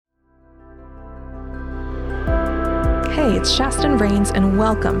Hey, it's Shaston Rains, and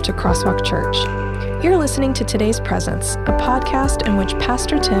welcome to Crosswalk Church. You're listening to Today's Presence, a podcast in which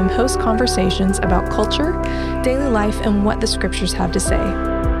Pastor Tim hosts conversations about culture, daily life, and what the scriptures have to say.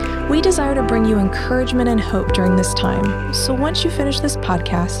 We desire to bring you encouragement and hope during this time, so once you finish this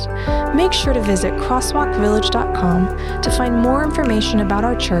podcast, make sure to visit crosswalkvillage.com to find more information about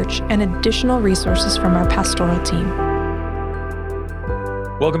our church and additional resources from our pastoral team.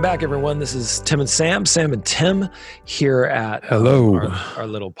 Welcome back, everyone. This is Tim and Sam and Tim here at our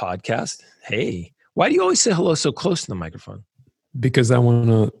little podcast. Hey, why do you always say hello so close to the microphone? Because I want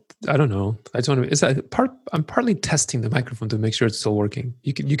to, I don't know. I just want to, I'm partly testing the microphone to make sure it's still working.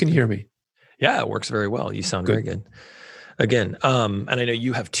 You can hear me. Yeah, it works very well. You sound very good. Again, and I know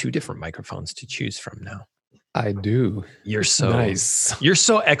you have two different microphones to choose from now. I do. You're so nice. You're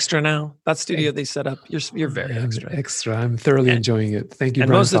so extra now. That studio they set up, you're very extra. Extra. I'm thoroughly enjoying it. Thank you. And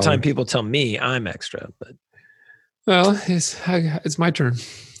most of the time, people tell me I'm extra, but it's my turn.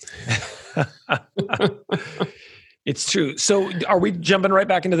 It's true. So, are we jumping right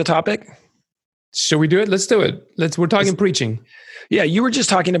back into the topic? Shall we do it? Let's do it. We're talking preaching. Yeah, you were just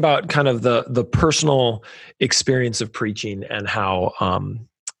talking about kind of the personal experience of preaching and how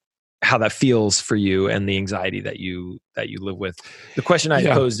that feels for you and the anxiety that you live with. The question I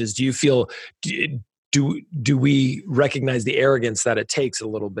posed is, do you feel do we recognize the arrogance that it takes a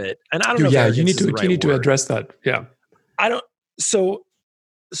little bit? And I don't know. Yeah, you need to address that. Yeah, I don't. So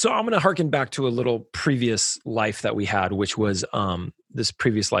I'm going to harken back to a little previous life that we had, which was this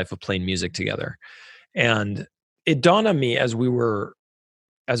previous life of playing music together. And it dawned on me as we were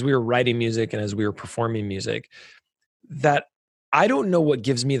writing music and as we were performing music that I don't know what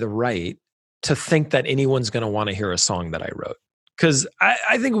gives me the right to think that anyone's going to want to hear a song that I wrote. Because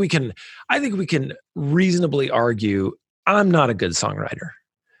I think we can reasonably argue I'm not a good songwriter.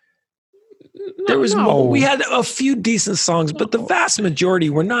 We had a few decent songs, but the vast majority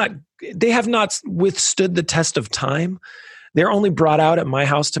were not. They have not withstood the test of time. They're only brought out at my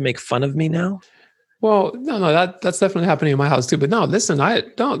house to make fun of me now. Well, no, that's definitely happening in my house too. But no, listen,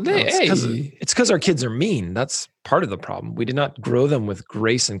 it's because our kids are mean. That's part of the problem. We did not grow them with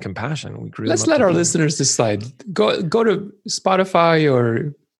grace and compassion. Let's let our listeners decide. Go to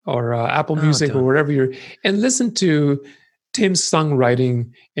Spotify or Apple Music or wherever and listen to Tim's songwriting,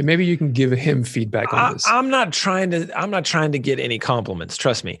 and maybe you can give him feedback on this. I'm not trying to get any compliments,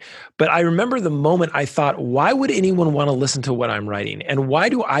 trust me. But I remember the moment I thought, why would anyone want to listen to what I'm writing? And why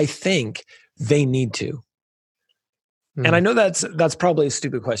do I think they need to? And I know that's probably a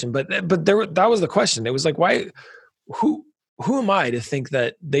stupid question, but that was the question. It was like, why? Who am I to think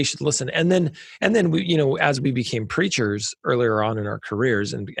that they should listen? And then we, as we became preachers earlier on in our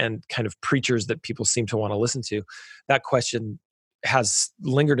careers and kind of preachers that people seem to want to listen to, that question has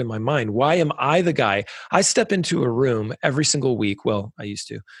lingered in my mind. Why am I the guy? I step into a room every single week. Well, I used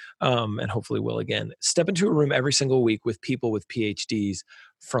to, and hopefully will again. Step into a room every single week with people with PhDs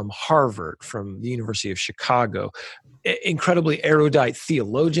from Harvard, from the University of Chicago, incredibly erudite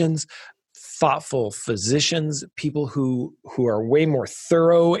theologians, thoughtful physicians, people who are way more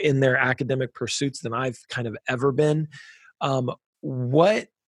thorough in their academic pursuits than I've kind of ever been.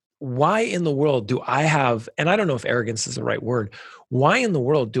 Why in the world do I have, and I don't know if arrogance is the right word, why in the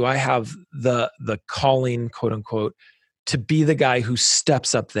world do I have the calling, quote unquote, to be the guy who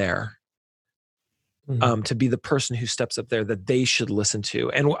steps up there, to be the person who steps up there that they should listen to?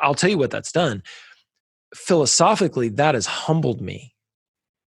 And I'll tell you what that's done. Philosophically, that has humbled me,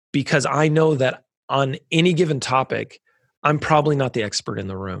 because I know that on any given topic, I'm probably not the expert in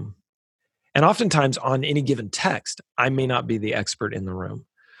the room. And oftentimes on any given text, I may not be the expert in the room.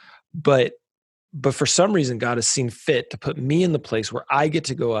 But for some reason, God has seen fit to put me in the place where I get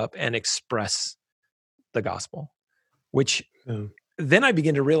to go up and express the gospel, which then I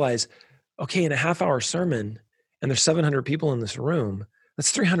begin to realize, okay, in a half-hour sermon, and there's 700 people in this room,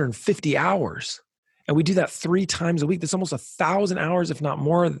 that's 350 hours. And we do that 3 times a week. That's almost 1,000 hours, if not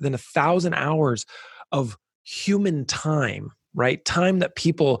more than 1,000 hours of human time, right? Time that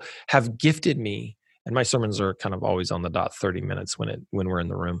people have gifted me. And my sermons are kind of always on the dot, 30 minutes when we're in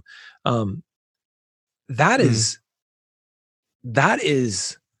the room. That is,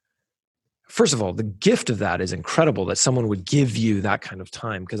 first of all, the gift of that is incredible, that someone would give you that kind of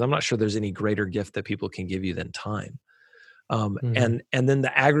time, because I'm not sure there's any greater gift that people can give you than time. And then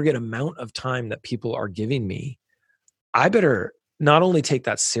the aggregate amount of time that people are giving me, I better not only take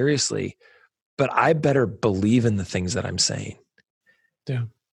that seriously, but I better believe in the things that I'm saying. Yeah.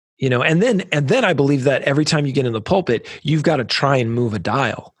 And then I believe that every time you get in the pulpit, you've got to try and move a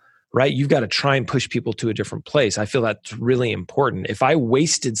dial, right? You've got to try and push people to a different place. I feel that's really important. If I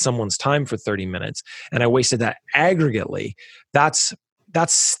wasted someone's time for 30 minutes and I wasted that aggregately, that's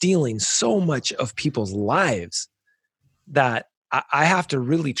stealing so much of people's lives that I have to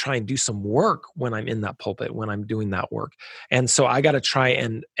really try and do some work when I'm in that pulpit, when I'm doing that work. And so I got to try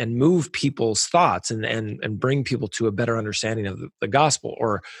and move people's thoughts and bring people to a better understanding of the gospel.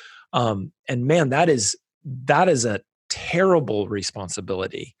 And man, that is a terrible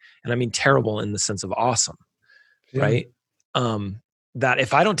responsibility. And I mean terrible in the sense of awesome, right? That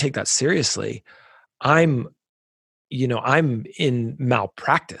if I don't take that seriously, I'm in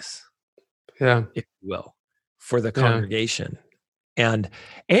malpractice, if you will, for the congregation. And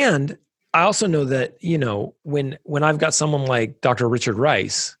I also know that, when I've got someone like Dr. Richard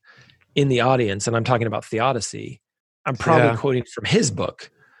Rice in the audience and I'm talking about theodicy, I'm probably quoting from his book.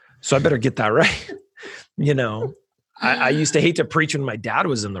 So I better get that right. I used to hate to preach when my dad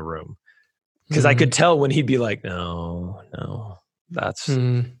was in the room because I could tell when he'd be like, no, that's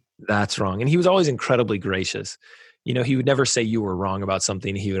wrong. And he was always incredibly gracious. He would never say you were wrong about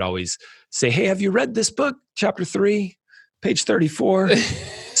something. He would always say, hey, have you read this book? Chapter 3, page 34,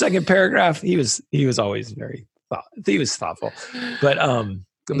 second paragraph. He was always very thoughtful,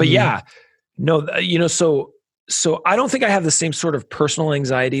 but yeah, no, so I don't think I have the same sort of personal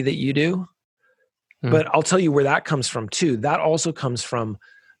anxiety that you do, but I'll tell you where that comes from too. That also comes from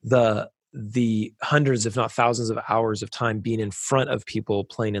the hundreds, if not thousands of hours of time being in front of people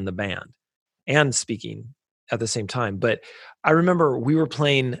playing in the band and speaking at the same time. But I remember we were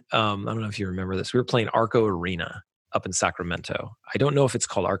playing, I don't know if you remember this, we were playing Arco Arena up in Sacramento. I don't know if it's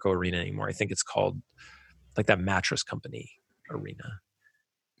called Arco Arena anymore. I think it's called like that mattress company arena.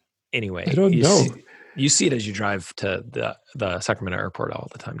 Anyway, I don't know. You see it as you drive to the Sacramento airport all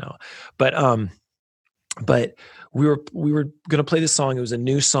the time now. But we were going to play this song. It was a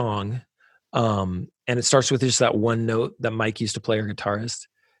new song. And it starts with just that one note that Mike used to play, our guitarist.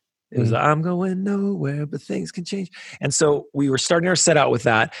 It was, I'm going nowhere, but things can change. And so we were starting our set out with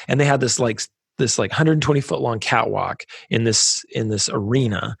that. And they had this 120 foot long catwalk in this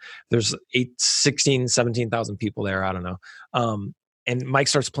arena. There's 17,000 people there. I don't know. And Mike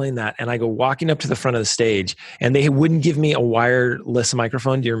starts playing that, and I go walking up to the front of the stage, and they wouldn't give me a wireless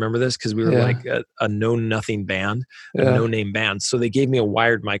microphone. Do you remember this? Because we were like a know-nothing band, a no-name band. So they gave me a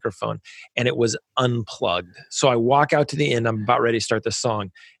wired microphone, and it was unplugged. So I walk out to the end. I'm about ready to start the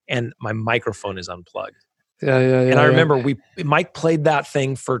song, and my microphone is unplugged. And I remember Mike played that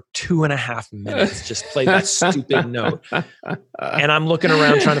thing for 2.5 minutes, just played that stupid note. And I'm looking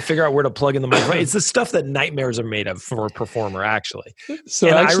around trying to figure out where to plug in the microphone. It's the stuff that nightmares are made of for a performer, actually. So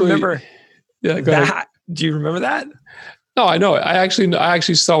and I remember that. Do you remember that? No, I know. I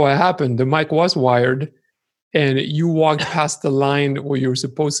actually saw what happened. The mic was wired, and you walked past the line where you were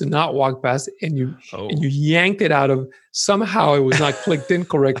supposed to not walk past, and you yanked it out of, somehow it was not clicked in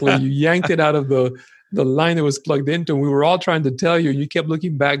correctly. You yanked it out of the line that was plugged into. We were all trying to tell you, and you kept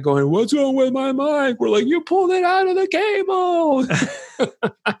looking back going, what's wrong with my mic? We're like, you pulled it out of the cable.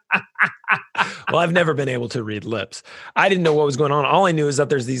 Well, I've never been able to read lips. I didn't know what was going on. All I knew is that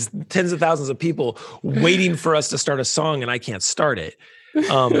there's these tens of thousands of people waiting for us to start a song, and I can't start it.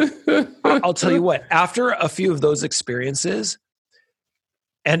 I'll tell you what, after a few of those experiences,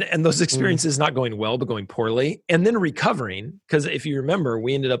 and those experiences not going well, but going poorly, and then recovering, because if you remember,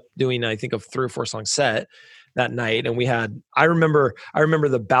 we ended up doing, I think, a 3 or 4 song set that night, and we had, I remember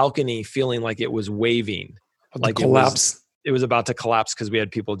the balcony feeling like it was waving, like collapse. It was about to collapse because we had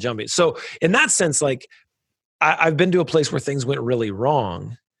people jumping. So in that sense, like I've been to a place where things went really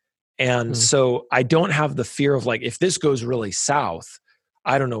wrong, and so I don't have the fear of like, if this goes really south,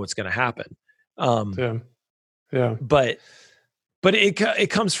 I don't know what's going to happen. But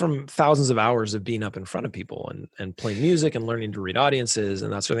it comes from thousands of hours of being up in front of people and playing music and learning to read audiences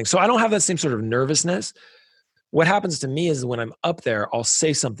and that sort of thing. So I don't have that same sort of nervousness. What happens to me is when I'm up there, I'll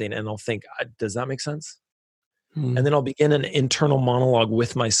say something and I'll think, does that make sense? And then I'll begin an internal monologue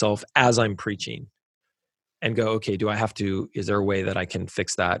with myself as I'm preaching and go, okay, is there a way that I can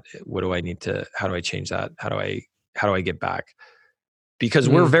fix that? What do I need to, how do I change that? How do I get back? Because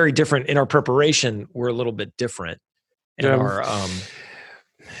we're very different in our preparation. We're a little bit different. In our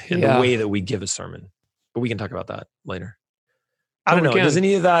in the way that we give a sermon, but we can talk about that later. I don't know. Does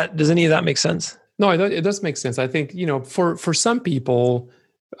any of that make sense? No, it does make sense. I think, for some people,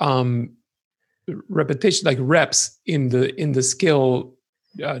 repetition, like reps in the skill,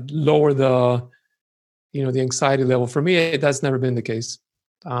 lower the anxiety level. For me, that's never been the case.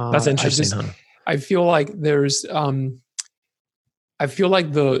 That's interesting. I feel like there's, I feel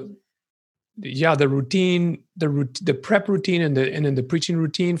like the routine, the prep routine and then the preaching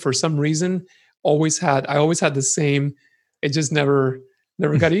routine, for some reason, I always had the same. It just never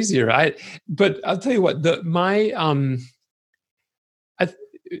got easier. But I'll tell you what, I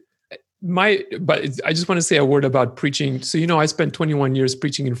just want to say a word about preaching. So, I spent 21 years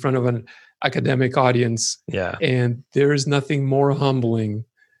preaching in front of an academic audience. Yeah. And there's nothing more humbling.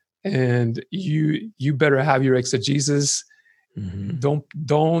 And you better have your exegesis. Mm-hmm.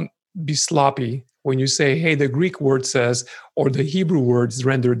 Don't be sloppy when you say, hey, the Greek word says, or the Hebrew words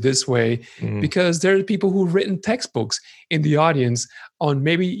rendered this way, because there are people who've written textbooks in the audience on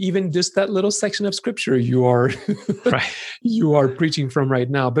maybe even just that little section of scripture you are right. you are preaching from right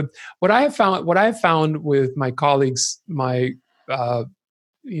now. But what I have found with my colleagues, my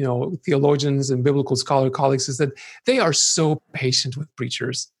theologians and biblical scholar colleagues, is that they are so patient with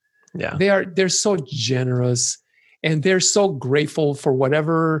preachers. Yeah, they're so generous, and they're so grateful for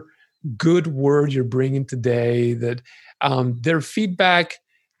whatever good word you're bringing today. That their feedback.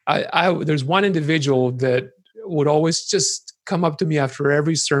 There's one individual that would always just come up to me after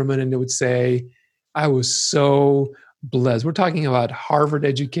every sermon, and they would say, "I was so blessed." We're talking about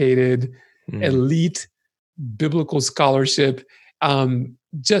Harvard-educated, elite biblical scholarship.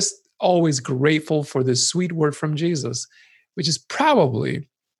 Just always grateful for the sweet word from Jesus, which is probably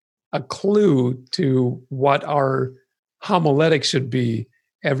a clue to what our homiletic should be.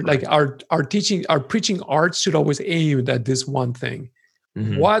 Like our teaching, our preaching arts should always aim at this one thing.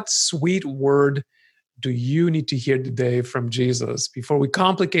 Mm-hmm. What sweet word do you need to hear today from Jesus, before we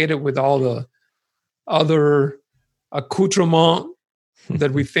complicate it with all the other accoutrement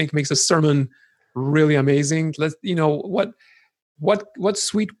that we think makes a sermon really amazing? Let's, what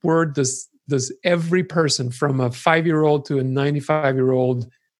sweet word does every person, from a 5-year-old to a 95-year-old,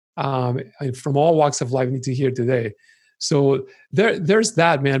 from all walks of life, need to hear today? So there's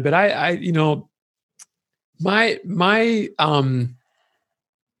that, man. But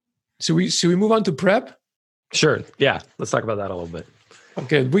should we move on to prep? Sure. Yeah. Let's talk about that a little bit.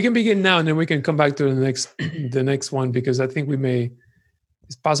 Okay. We can begin now, and then we can come back to the next one, because I think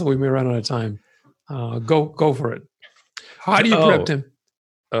it's possible we may run out of time. Go for it. How do you prep, Tim?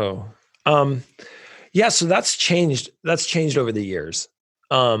 Yeah. So that's changed. That's changed over the years.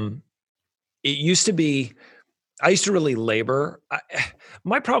 It used to be, I used to really labor.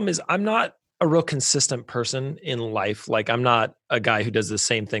 My problem is I'm not a real consistent person in life. Like, I'm not a guy who does the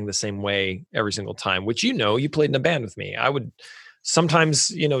same thing the same way every single time, which, you played in a band with me. I would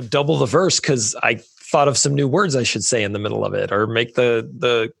sometimes, double the verse because I thought of some new words I should say in the middle of it, or make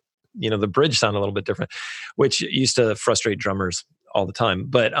the bridge sound a little bit different, which used to frustrate drummers all the time.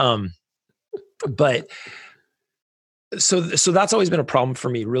 But so that's always been a problem for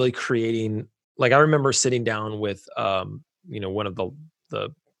me, really creating. Like, I remember sitting down with, one of the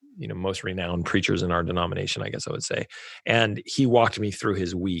most renowned preachers in our denomination, I guess I would say. And he walked me through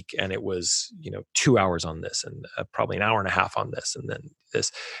his week, and it was, 2 hours on this, and probably an hour and a half on this, and then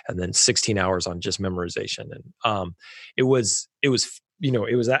this, and then 16 hours on just memorization. And it was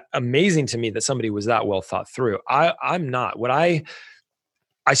amazing to me that somebody was that well thought through. I'm not.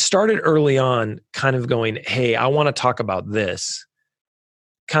 I started early on kind of going, hey, I want to talk about this,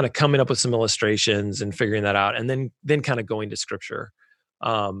 kind of coming up with some illustrations and figuring that out, and then kind of going to scripture.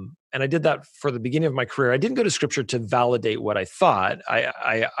 And I did that for the beginning of my career. I didn't go to scripture to validate what I thought.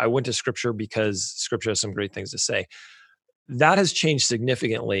 I went to scripture because scripture has some great things to say. That has changed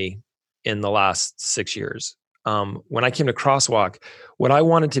significantly in the last 6 years. When I came to Crosswalk, what I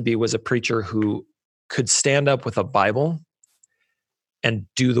wanted to be was a preacher who could stand up with a Bible and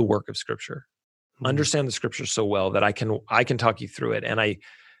do the work of scripture, understand the scripture so well that I can talk you through it. And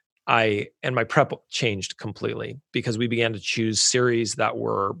my prep changed completely, because we began to choose series that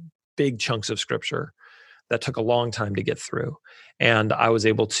were big chunks of scripture that took a long time to get through. And I was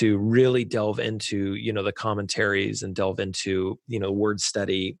able to really delve into, the commentaries, and delve into, word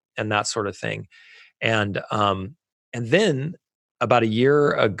study and that sort of thing. And then about a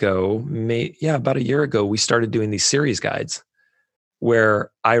year ago, we started doing these series guides,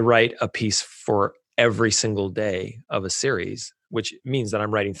 where I write a piece for every single day of a series, which means that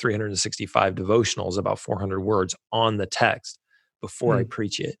I'm writing 365 devotionals, about 400 words on the text before I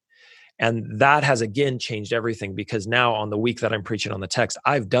preach it. And that has, again, changed everything, because now on the week that I'm preaching on the text,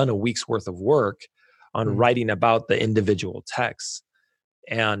 I've done a week's worth of work on writing about the individual texts.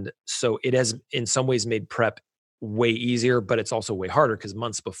 And so it has in some ways made prep way easier, but it's also way harder, because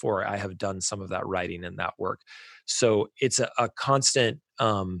months before I have done some of that writing and that work. So it's a constant,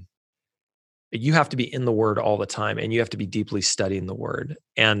 you have to be in the word all the time, and you have to be deeply studying the word.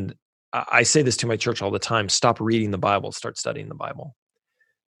 And I say this to my church all the time: stop reading the Bible, start studying the Bible.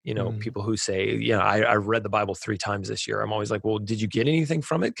 People who say, I read the Bible 3 times this year. I'm always like, well, did you get anything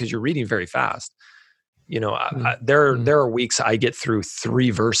from it? Because you're reading very fast. There are weeks I get through 3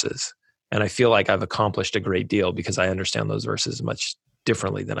 verses and I feel like I've accomplished a great deal because I understand those verses much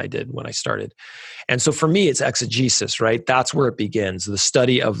differently than I did when I started. And so for me, it's exegesis, right? That's where it begins. The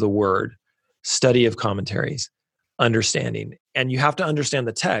study of the word, study of commentaries, understanding. And you have to understand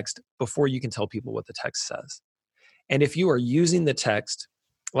the text before you can tell people what the text says. And if you are using the text,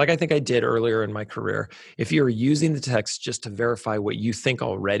 like I think I did earlier in my career, if you're using the text just to verify what you think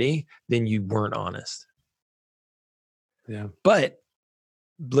already, then you weren't honest. Yeah. But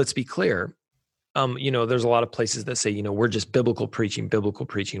let's be clear. There's a lot of places that say, we're just biblical preaching.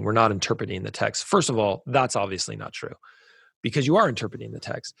 We're not interpreting the text. First of all, that's obviously not true because you are interpreting the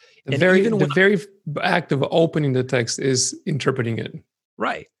text. The very act of opening the text is interpreting it.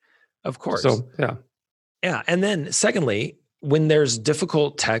 Right. Of course. So, yeah. Yeah. And then secondly, when there's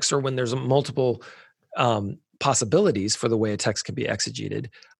difficult text or when there's multiple possibilities for the way a text can be exegeted,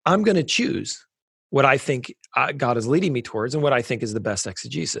 I'm going to choose what I think God is leading me towards and what I think is the best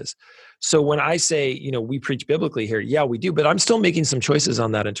exegesis. So when I say, we preach biblically here, yeah, we do, but I'm still making some choices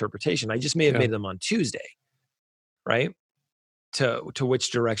on that interpretation. I just may have made them on Tuesday, right? To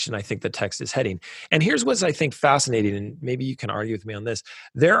which direction I think the text is heading. And here's what's I think fascinating, and maybe you can argue with me on this.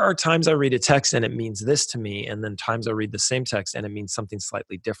 There are times I read a text and it means this to me, and then times I read the same text and it means something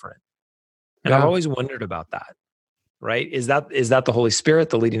slightly different. And I've always wondered about that, right? Is that the Holy Spirit,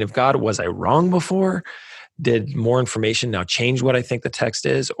 the leading of God? Was I wrong before? Did more information now change what I think the text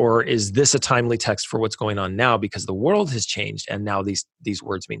is? Or is this a timely text for what's going on now because the world has changed and now these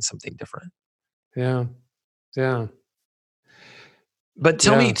words mean something different? Yeah. Yeah. But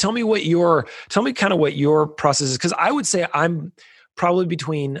tell me kind of what your process is. Because I would say I'm probably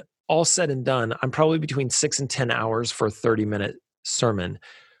between, all said and done, I'm probably between 6 and 10 hours for a 30-minute sermon.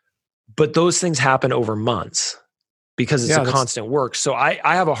 But those things happen over months because it's a constant work. So I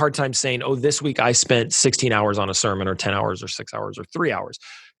have a hard time saying, oh, this week I spent 16 hours on a sermon or 10 hours or 6 hours or 3 hours.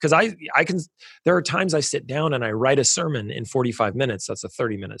 Because there are times I sit down and I write a sermon in 45 minutes. That's a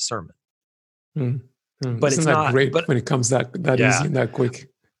 30-minute sermon. But Isn't that great when it comes that easy and that quick?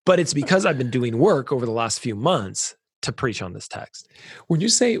 But it's because I've been doing work over the last few months to preach on this text. When you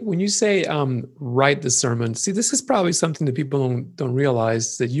say write the sermon, see, this is probably something that people don't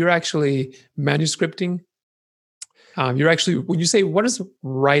realize, that you're actually manuscripting. When you say, what does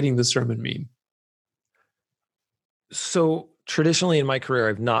writing the sermon mean? So traditionally in my career,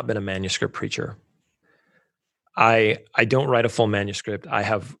 I've not been a manuscript preacher. I don't write a full manuscript.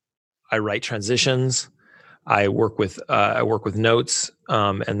 I write transitions. I work with notes,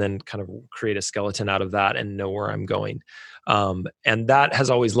 and then kind of create a skeleton out of that and know where I'm going. And that has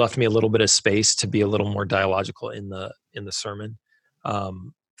always left me a little bit of space to be a little more dialogical in the sermon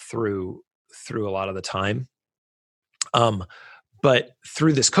through a lot of the time. But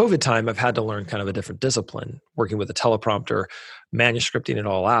through this COVID time, I've had to learn kind of a different discipline, working with a teleprompter, manuscripting it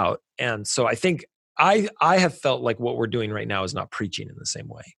all out. And so I think I have felt like what we're doing right now is not preaching in the same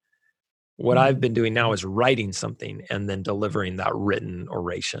way. What I've been doing now is writing something and then delivering that written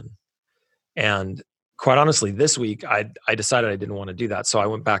oration. And quite honestly, this week, I decided I didn't want to do that. So I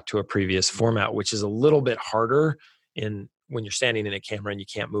went back to a previous format, which is a little bit harder when you're standing in a camera and you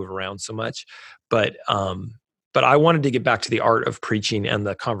can't move around so much. But I wanted to get back to the art of preaching and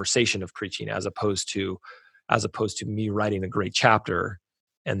the conversation of preaching as opposed to me writing a great chapter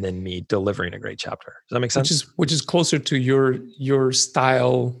and then me delivering a great chapter. Does that make sense? Which is closer to your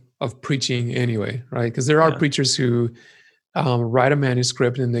style of preaching anyway, right? Because there are preachers who write a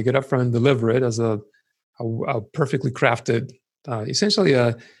manuscript and they get up front and deliver it as a perfectly crafted, essentially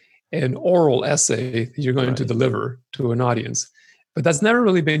an oral essay that you're going to deliver to an audience. But that's never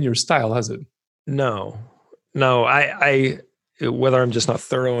really been your style, has it? No. I whether I'm just not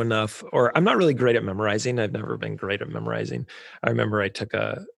thorough enough or I'm not really great at memorizing. I've never been great at memorizing. I remember I took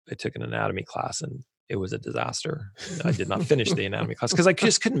an anatomy class and it was a disaster. I did not finish the anatomy class because I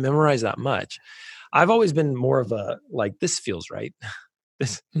just couldn't memorize that much. I've always been more of a, like, this feels right.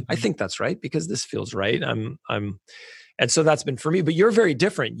 I think that's right because this feels right. And so that's been for me, but you're very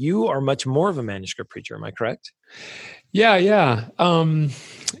different. You are much more of a manuscript preacher. Am I correct? Yeah. Full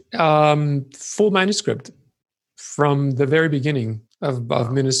manuscript from the very beginning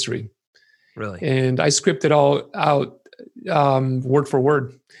of ministry. Really? And I script it all out word for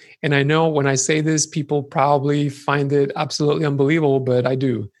word. And I know when I say this, people probably find it absolutely unbelievable, but I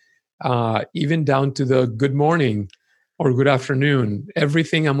do. Even down to the good morning or good afternoon,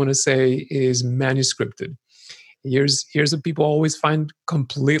 everything I'm going to say is manuscripted. Here's what people always find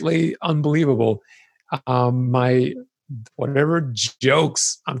completely unbelievable. My whatever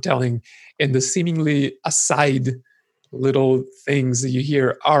jokes I'm telling and the seemingly aside little things that you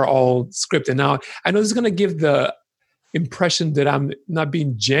hear are all scripted. Now, I know this is going to give the impression that I'm not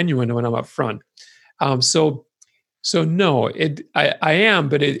being genuine when I'm up front. So no, I am,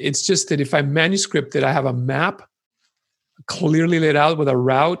 but it's just that if I manuscript it, I have a map clearly laid out with a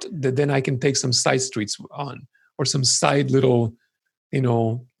route that then I can take some side streets on or some side little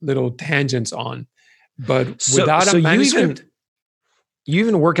tangents on. But without a manuscript, you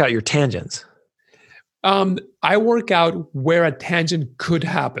even work out your tangents. I work out where a tangent could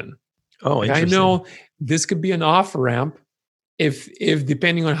happen. Oh, interesting. I know this could be an off ramp if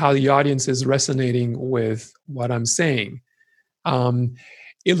depending on how the audience is resonating with what I'm saying.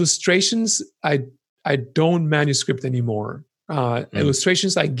 Illustrations, I don't manuscript anymore.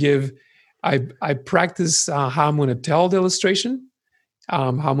 Illustrations I give, I practice how I'm going to tell the illustration, how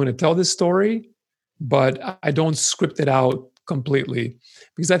I'm going to tell this story, but I don't script it out completely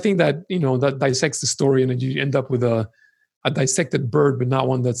because I think that that dissects the story and you end up with a dissected bird, but not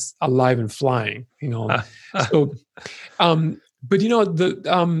one that's alive and flying. So, but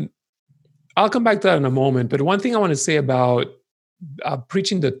I'll come back to that in a moment. But one thing I want to say about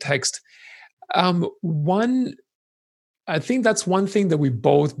preaching the text, I think that's one thing that we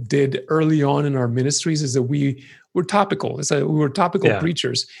both did early on in our ministries is that we were topical. We were topical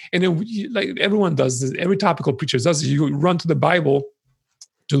preachers. And then like everyone does this, every topical preacher does this. You run to the Bible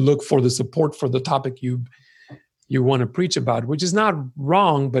to look for the support for the topic you want to preach about, which is not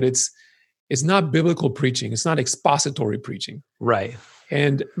wrong, but it's not biblical preaching. It's not expository preaching. Right.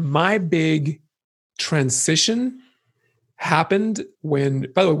 And my big transition happened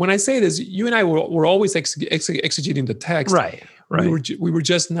when, by the way, when I say this, you and I were always exegeting the text. Right. We were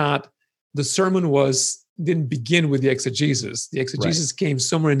just not, the sermon didn't begin with the exegesis. The exegesis came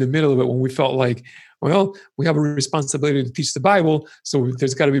somewhere in the middle of it when we felt like, well, we have a responsibility to teach the Bible, so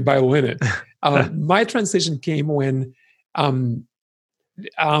there's got to be Bible in it. My transition came when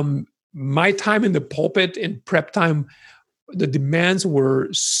my time in the pulpit and prep time, the demands were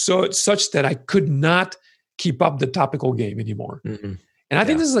such that I could not keep up the topical game anymore. Mm-hmm. And I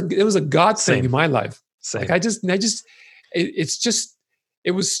think it was a God thing in my life. Same. Like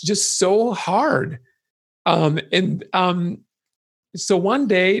it was just so hard. So one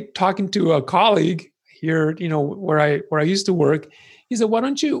day talking to a colleague here, where I used to work, he said, why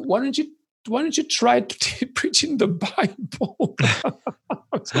don't you try preaching the Bible?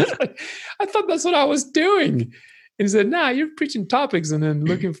 I thought that's what I was doing. And he said, nah, you're preaching topics and then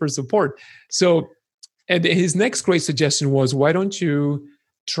looking for support. So, and his next great suggestion was, why don't you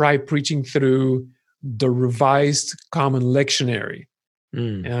try preaching through the Revised Common Lectionary?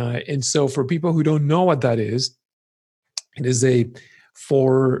 And so for people who don't know what that is, it is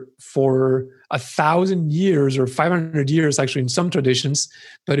for 1,000 years or 500 years, actually in some traditions,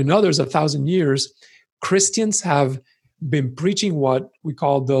 but in others, 1,000 years, Christians have been preaching what we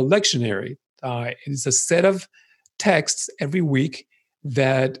call the lectionary. It's a set of texts every week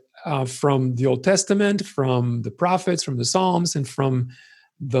that from the Old Testament, from the prophets, from the Psalms, and from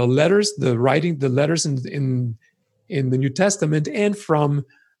the letters, the letters in the New Testament, and from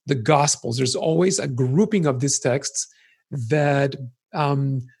the Gospels. There's always a grouping of these texts that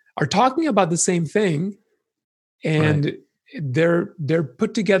are talking about the same thing, and they're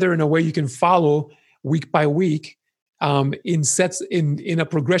put together in a way you can follow week by week in sets in a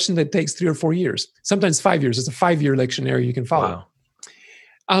progression that takes 3 or 4 years, sometimes 5 years. It's a 5-year lectionary you can follow.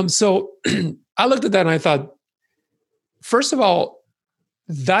 Wow. So I looked at that and I thought, first of all,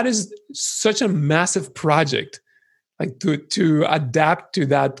 that is such a massive project, like to adapt to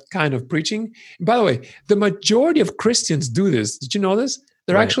that kind of preaching. And by the way, the majority of Christians do this. Did you know this?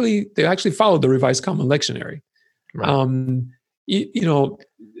 They actually follow the Revised Common Lectionary. Right.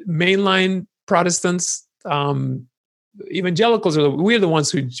 Mainline Protestants, evangelicals we're the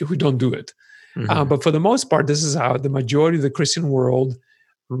ones who don't do it. Mm-hmm. But for the most part, this is how the majority of the Christian world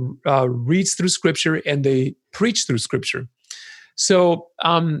reads through Scripture and they preach through Scripture. So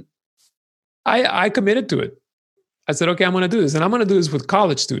I committed to it. I said, okay, I'm going to do this. And I'm going to do this with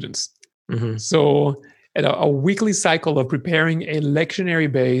college students. Mm-hmm. So at a weekly cycle of preparing a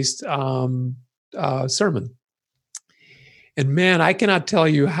lectionary-based sermon. And man, I cannot tell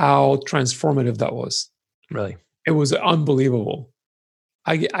you how transformative that was. Really? It was unbelievable.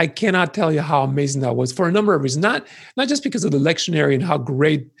 I cannot tell you how amazing that was for a number of reasons. Not just because of the lectionary and how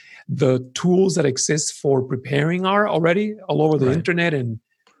great the tools that exist for preparing are already all over the internet, and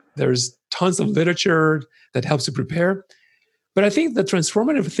there's tons of literature that helps you prepare. But I think the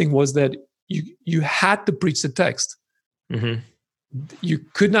transformative thing was that you had to preach the text. Mm-hmm. You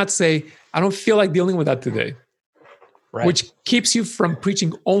could not say, I don't feel like dealing with that today. Right. which keeps you from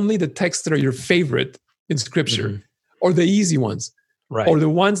preaching only the texts that are your favorite in Scripture, or the easy ones, right, or the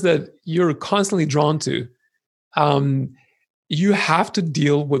ones that you're constantly drawn to. You have to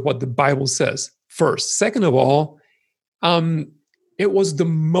deal with what the Bible says first. Second of all, it was the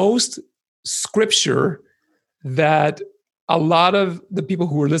most Scripture that a lot of the people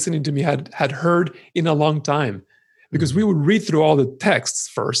who were listening to me had heard in a long time, because we would read through all the texts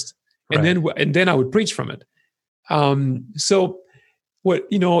first, and then I would preach from it. So what,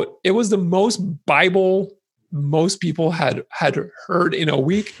 it was the most Bible most people had heard in a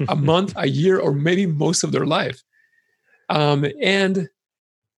week, a month, a year, or maybe most of their life. And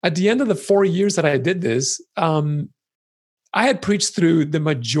at the end of the 4 years that I did this, I had preached through the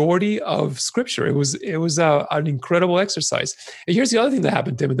majority of Scripture. It was an incredible exercise. And here's the other thing that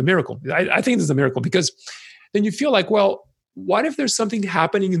happened, Tim, the miracle. I think this is a miracle, because then you feel like, well, what if there's something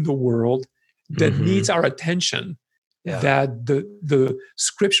happening in the world that needs our attention that the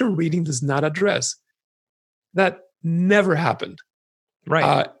Scripture reading does not address? That never happened.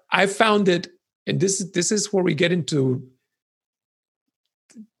 Right. I found it, and this is where we get into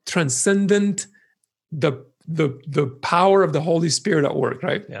transcendent, the power of the Holy Spirit at work,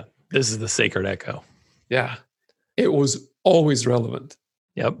 right? Yeah. This is the sacred echo. Yeah. It was always relevant.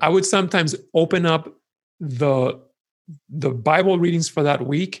 Yep. I would sometimes open up the Bible readings for that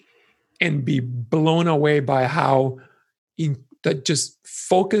week and be blown away by how that just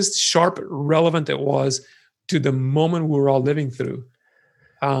focused, sharp, relevant it was to the moment we were all living through,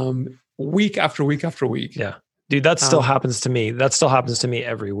 week after week after week. Yeah. Dude, that still happens to me. That still happens to me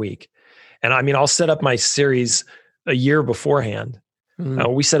every week. And I mean, I'll set up my series a year beforehand.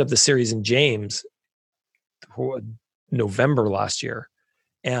 We set up the series in James November last year.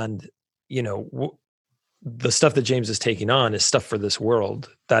 And, the stuff that James is taking on is stuff for this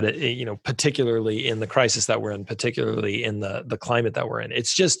world that, particularly in the crisis that we're in, particularly in the climate that we're in.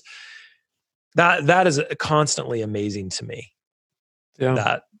 It's just that is constantly amazing to me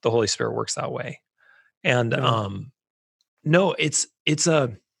that the Holy Spirit works that way. And no,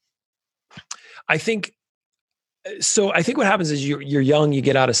 I think what happens is you're young, you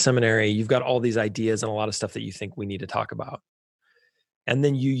get out of seminary, you've got all these ideas and a lot of stuff that you think we need to talk about. And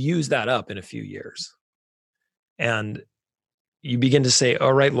then you use that up in a few years. And you begin to say,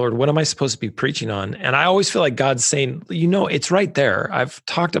 all right, Lord, what am I supposed to be preaching on? And I always feel like God's saying, it's right there. I've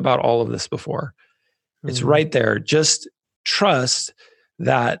talked about all of this before. It's right there. Just trust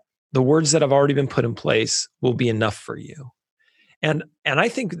that the words that have already been put in place will be enough for you. And I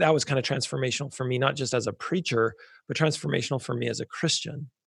think that was kind of transformational for me, not just as a preacher, but transformational for me as a Christian.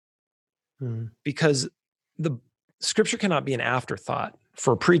 Because the Scripture cannot be an afterthought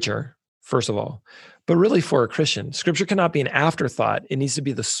for a preacher, first of all, but really for a Christian. Scripture cannot be an afterthought. It needs to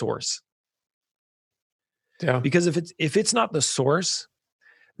be the source. Yeah. Because if it's not the source,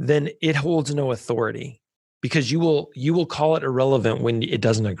 then it holds no authority, because you will call it irrelevant when it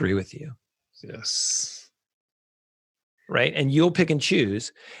doesn't agree with you. Yes. Right. And you'll pick and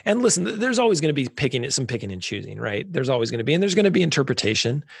choose. And listen, there's always going to be some picking and choosing, right? There's always going to be, and there's going to be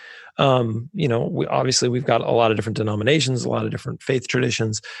interpretation. We've got a lot of different denominations, a lot of different faith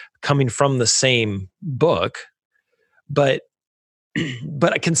traditions coming from the same book, but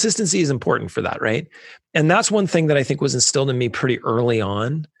consistency is important for that, right? And that's one thing that I think was instilled in me pretty early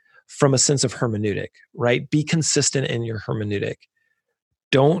on from a sense of hermeneutic, right? Be consistent in your hermeneutic.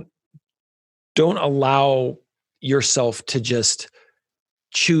 Don't allow yourself to just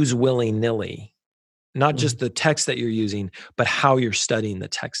choose willy-nilly, not just the text that you're using, but how you're studying the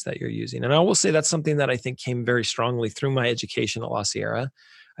text that you're using. And I will say that's something that I think came very strongly through my education at La Sierra.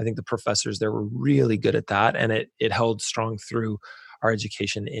 I think the professors there were really good at that, and it held strong through our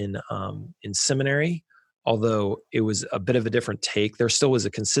education in seminary. Although it was a bit of a different take, there still was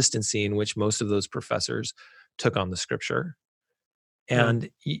a consistency in which most of those professors took on the Scripture. And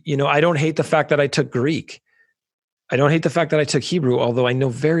I don't hate the fact that I took Greek. I don't hate the fact that I took Hebrew, although I know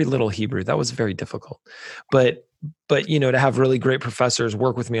very little Hebrew. That was very difficult. But to have really great professors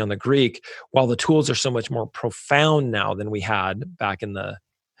work with me on the Greek, while the tools are so much more profound now than we had back in the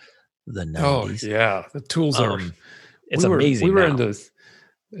 90s. Oh, yeah. The tools are amazing. We were in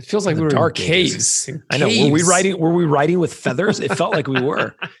it feels like we were dark in caves. I know. Were we writing with feathers? It felt like we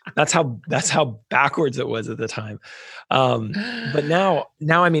were. That's how backwards it was at the time. But now,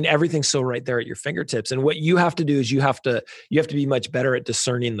 I mean, everything's so right there at your fingertips. And what you have to do is you have to be much better at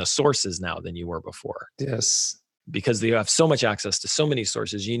discerning the sources now than you were before. Yes. Because you have so much access to so many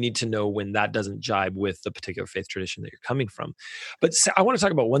sources, you need to know when that doesn't jibe with the particular faith tradition that you're coming from. But I want to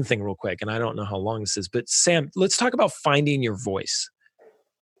talk about one thing real quick, and I don't know how long this is, but Sam, let's talk about finding your voice.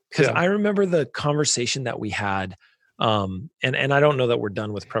 Because I remember the conversation that we had And I don't know that we're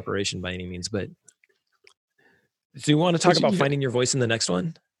done with preparation by any means, but do you want to talk about finding your voice in the next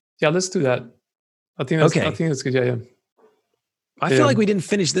one? Yeah, let's do that. I think that's good. Yeah. I feel like we didn't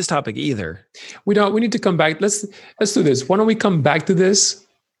finish this topic either. We don't. We need to come back. Let's do this. Why don't we come back to this,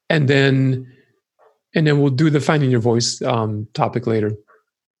 and then we'll do the finding your voice topic later.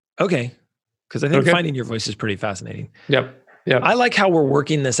 Okay, because I think finding your voice is pretty fascinating. Yep. I like how we're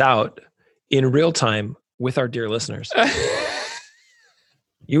working this out in real time with our dear listeners.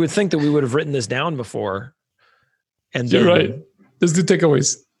 You would think that we would have written this down before. And then, you're right. Let's do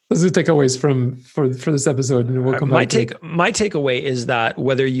takeaways. for this episode, and we'll come back. My takeaway is that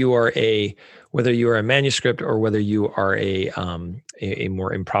whether you are a manuscript or whether you are a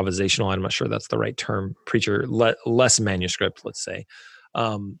more improvisational, I'm not sure that's the right term, preacher, less manuscript, let's say,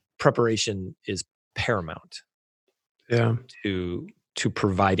 preparation is paramount. Yeah. To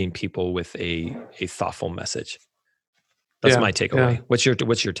providing people with a thoughtful message. That's my takeaway. Yeah. What's your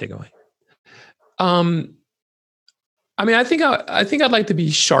takeaway? I mean, I think I'd like to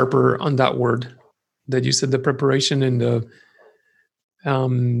be sharper on that word that you said, the preparation and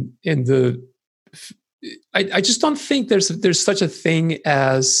I just don't think there's such a thing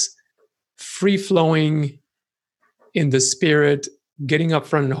as free flowing in the spirit, getting up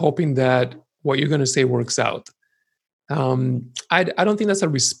front and hoping that what you're going to say works out. I don't think that's a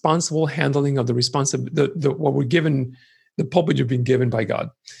responsible handling of the what we're given, the pulpit you've been given by God.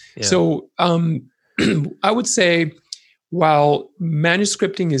 Yeah. So I would say, while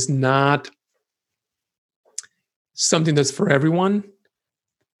manuscripting is not something that's for everyone,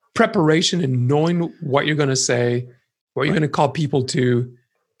 preparation and knowing what you're going to say, what you're going to call people to,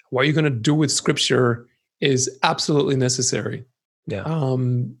 what you're going to do with scripture is absolutely necessary. Yeah.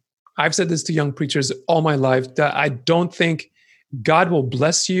 I've said this to young preachers all my life, that I don't think God will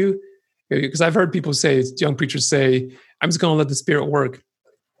bless you, because I've heard people say, young preachers say, I'm just going to let the Spirit work.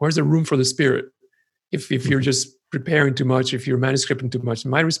 Where's the room for the Spirit? If you're just preparing too much, if you're manuscripting too much.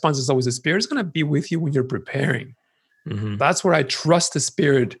 My response is always, the Spirit's going to be with you when you're preparing. Mm-hmm. That's where I trust the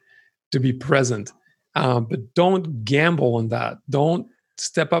Spirit to be present. But don't gamble on that. Don't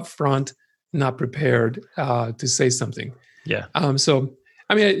step up front, not prepared to say something. Yeah. And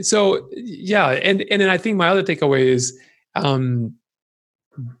then I think my other takeaway is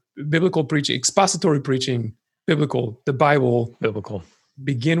biblical preaching, expository preaching, the Bible. Biblical.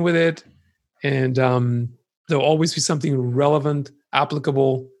 Begin with it, and there'll always be something relevant,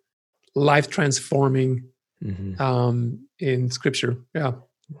 applicable, life-transforming in Scripture. Yeah.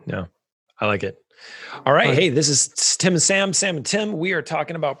 Yeah, I like it. All right. Hey, this is Tim and Sam and Tim. We are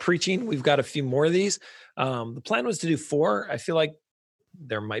talking about preaching. We've got a few more of these. The plan was to do 4. I feel like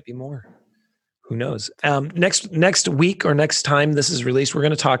there might be more. Who knows? Next week or next time this is released, we're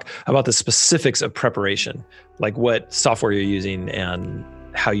going to talk about the specifics of preparation, like what software you're using and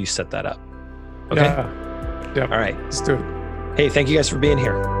how you set that up. Okay. Yeah. All right. Let's do it. Hey, thank you guys for being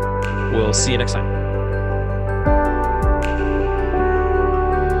here. We'll see you next time.